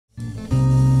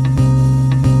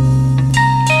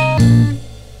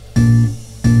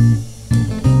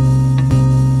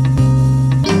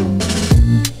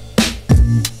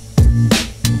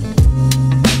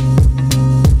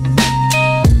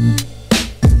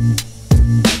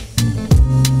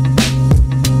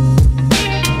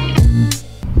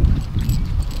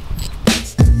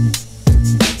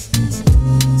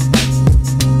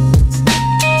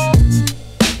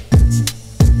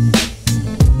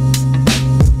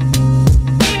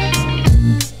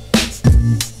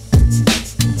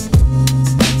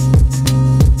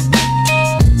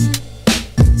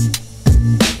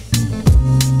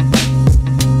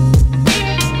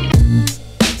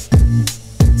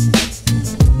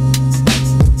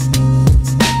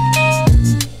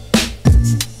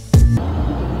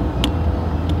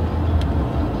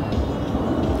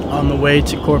way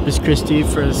to Corpus Christi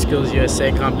for the Skills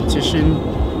USA competition.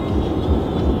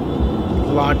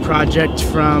 Vlog project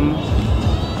from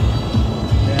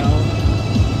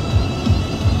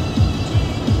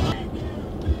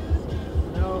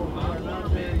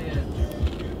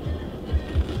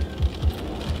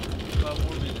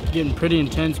getting pretty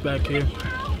intense back here.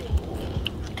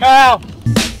 Kyle!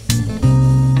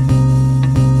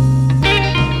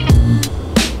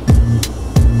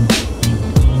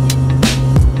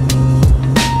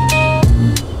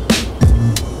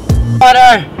 Water!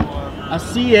 I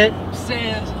see it.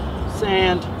 Sand.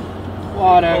 Sand.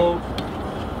 Water. Boat.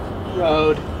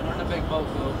 Road. We're in a big boat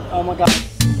though. Oh my god.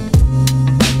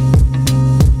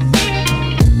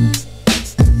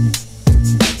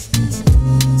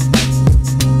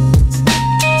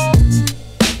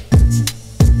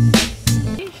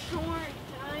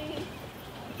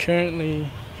 Currently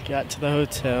got to the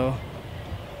hotel.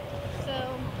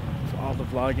 So, For all the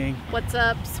vlogging. what's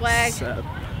up, swag? What's up?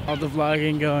 All the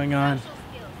vlogging going on.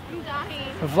 I'm dying.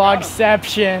 The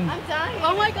vlogception. I'm dying.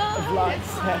 Oh my god.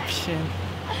 Vlogception.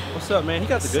 What's up, man? He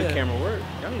got the good Sick. camera work.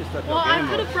 Y'all need to step Well, your I game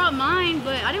could up. have brought mine,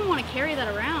 but I didn't want to carry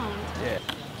that around. Yeah.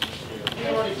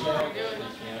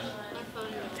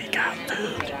 They got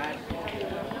food.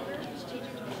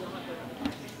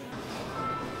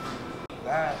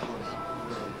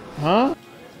 Huh?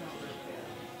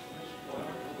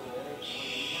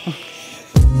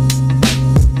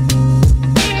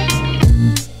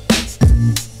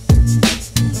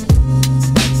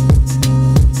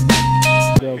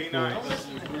 Go for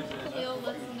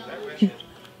it.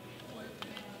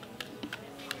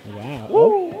 Wow.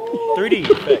 Oh. 3D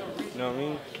effect. You know what I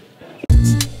mean?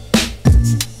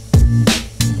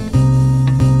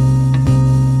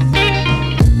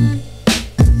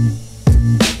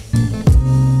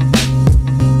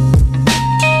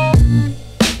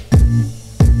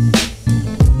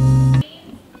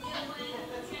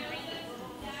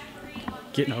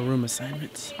 Getting our room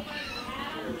assignments.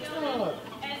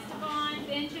 Esteban,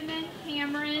 Benjamin,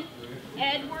 Cameron,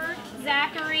 Edward,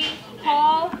 Zachary,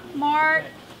 Paul, Mark,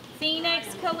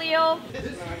 Phoenix, Khalil.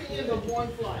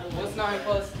 What's 9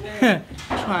 plus 10?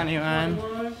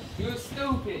 21. You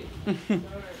stupid.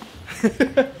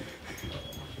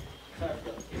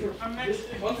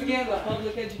 Once again, the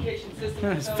public education system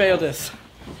Let's fail this.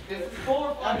 is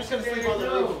 4 I'm just gonna sleep on the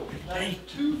roof. Hey.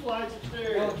 2 flights of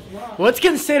stairs. What's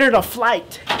considered a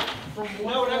flight?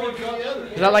 No, that would go the other.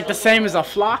 Is that like the same as a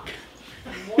flock?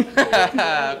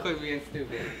 Quit being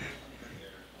stupid.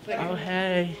 Oh,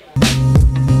 hey.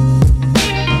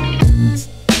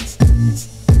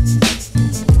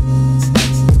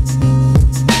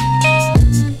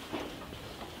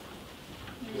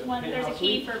 There's a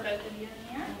key for both of you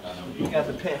in here. You got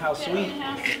the penthouse suite.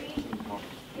 Penthouse suite.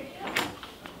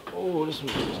 Oh, this one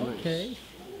is nice. Okay.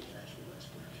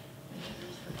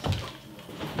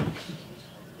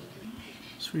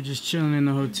 So we're just chilling in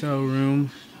the hotel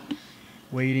room,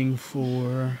 waiting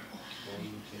for,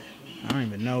 I don't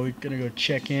even know, we're gonna go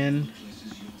check in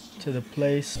to the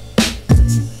place.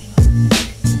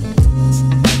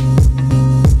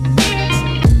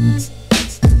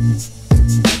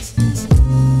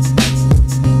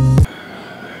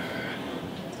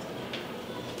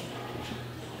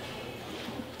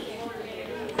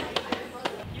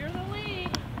 You're the lead.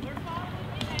 We're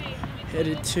following you.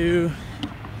 Headed to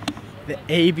the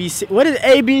ABC. What does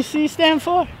ABC stand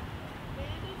for?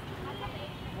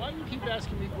 Why do you keep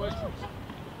asking me questions?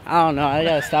 I don't know. I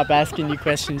gotta stop asking you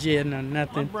questions. Yeah, no, My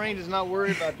nothing. brain does not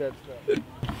worry about that stuff.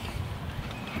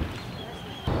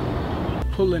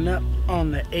 Pulling up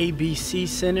on the ABC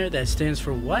Center. That stands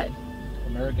for what?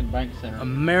 American Bank Center.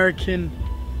 American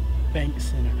Bank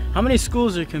Center. How many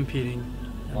schools are competing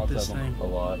at this thing? A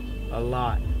lot. A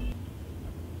lot.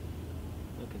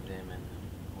 Look at them and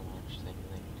watch things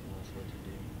they tell us what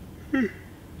to do.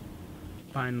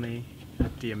 Finally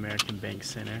at the American Bank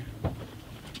Center.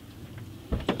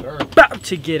 Sure. About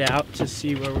to get out to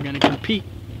see where we're gonna compete.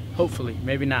 Hopefully,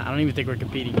 maybe not. I don't even think we're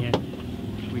competing here.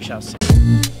 We shall see.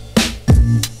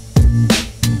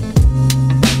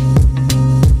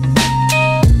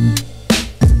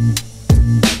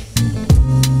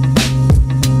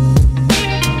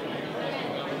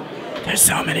 There's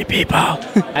so many people.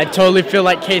 I totally feel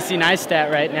like Casey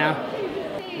Neistat right now.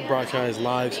 Brought you guys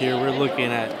live here. We're looking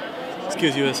at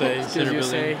Skills USA. Skills Center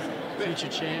USA, building. future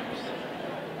champs.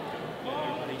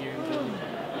 Everybody here in Philly.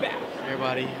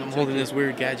 Everybody, I'm holding this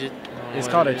weird gadget. It's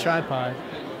called a tripod.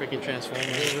 Freaking transformer.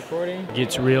 Recording.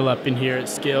 Gets real up in here at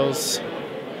Skills. They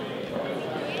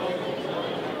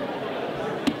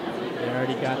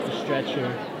already got the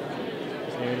stretcher.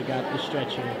 They already got the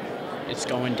stretcher. It's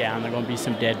going down. There are going to be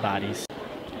some dead bodies.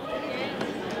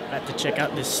 Got to check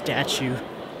out this statue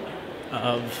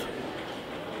of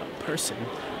a person.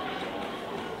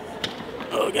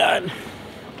 Oh God.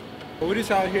 We just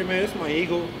out here, man. This is my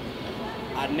eagle.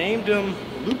 I named him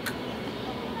Luke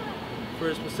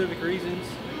for specific reasons.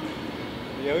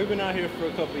 Yeah, we've been out here for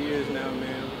a couple of years now,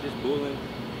 man. We're just bulling.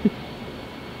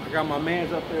 I got my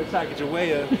mans up there,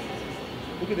 Sacagawea.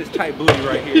 Look at this tight booty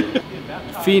right here.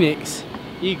 Phoenix,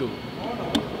 eagle,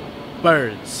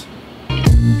 birds.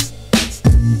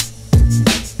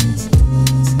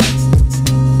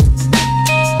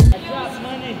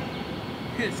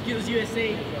 Skills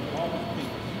USA.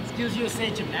 Skills USA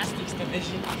Gymnastics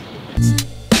Division.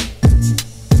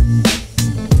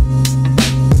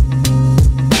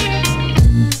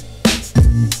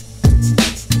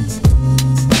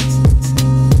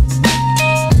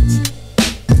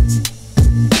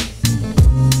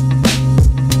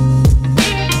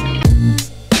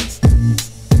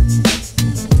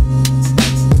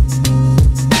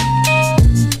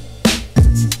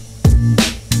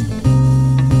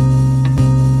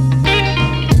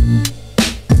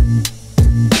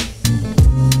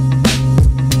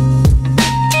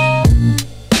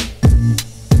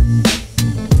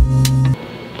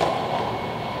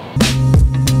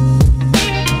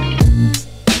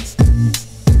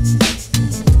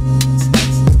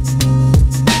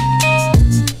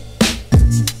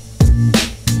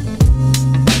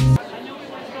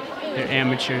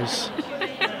 Amateurs.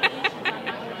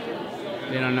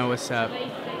 They don't know what's up.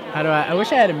 How do I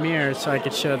wish I had a mirror so I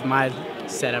could show my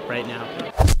setup right now.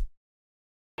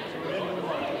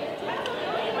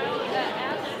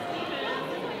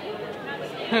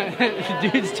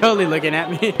 Dude's totally looking at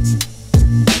me.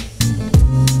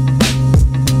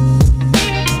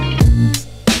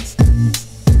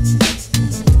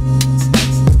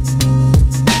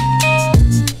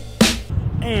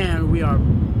 And we are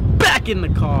back in the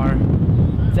car.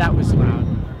 That was loud.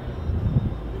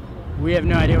 We have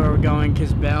no idea where we're going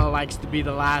because Belle likes to be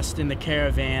the last in the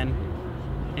caravan.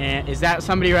 And is that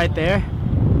somebody right there?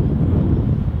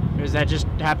 Or does that just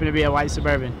happen to be a white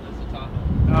Suburban? That's a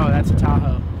Tahoe. Oh, that's a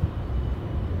Tahoe.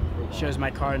 Shows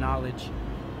my car knowledge.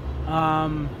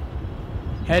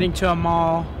 Heading to a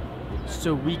mall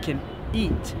so we can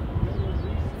eat.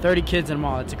 30 kids in a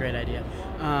mall, that's a great idea.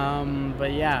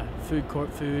 But yeah, food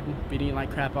court food. Been eating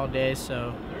like crap all day,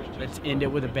 so let's end it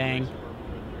with a bang.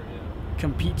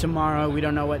 Compete tomorrow. We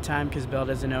don't know what time because Belle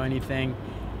doesn't know anything.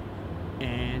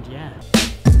 And yeah.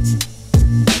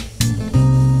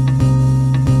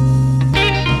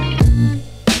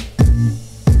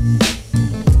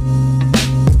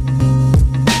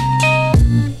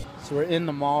 So we're in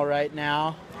the mall right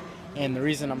now. And the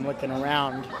reason I'm looking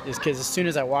around is because as soon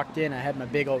as I walked in, I had my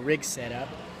big old rig set up.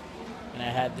 And I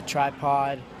had the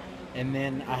tripod. And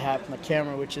then I have my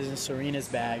camera, which is in Serena's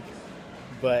bag.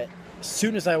 But as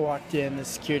soon as I walked in, the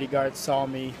security guard saw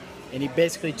me. And he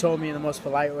basically told me in the most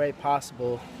polite way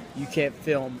possible, you can't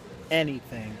film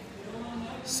anything.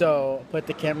 So I put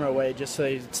the camera away just so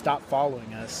he'd stop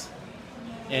following us.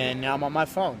 And now I'm on my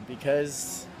phone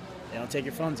because they don't take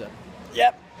your phones up.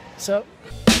 Yep. So.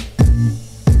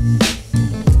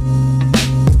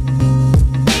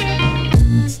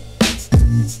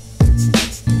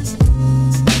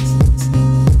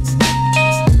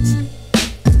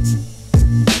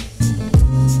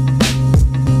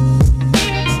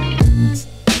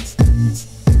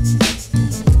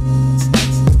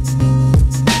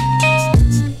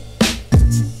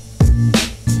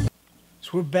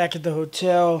 We're back at the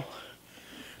hotel,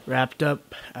 wrapped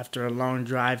up after a long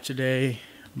drive today.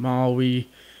 Mall, we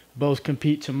both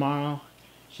compete tomorrow.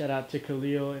 Shout out to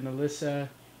Khalil and Alyssa,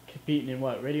 competing in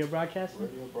what, radio broadcasting?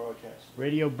 Radio broadcast.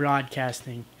 Radio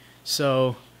broadcasting.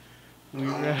 So,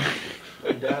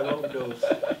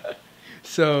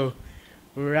 so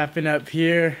we're wrapping up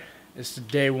here. It's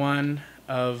day one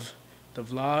of the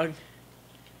vlog.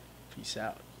 Peace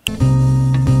out.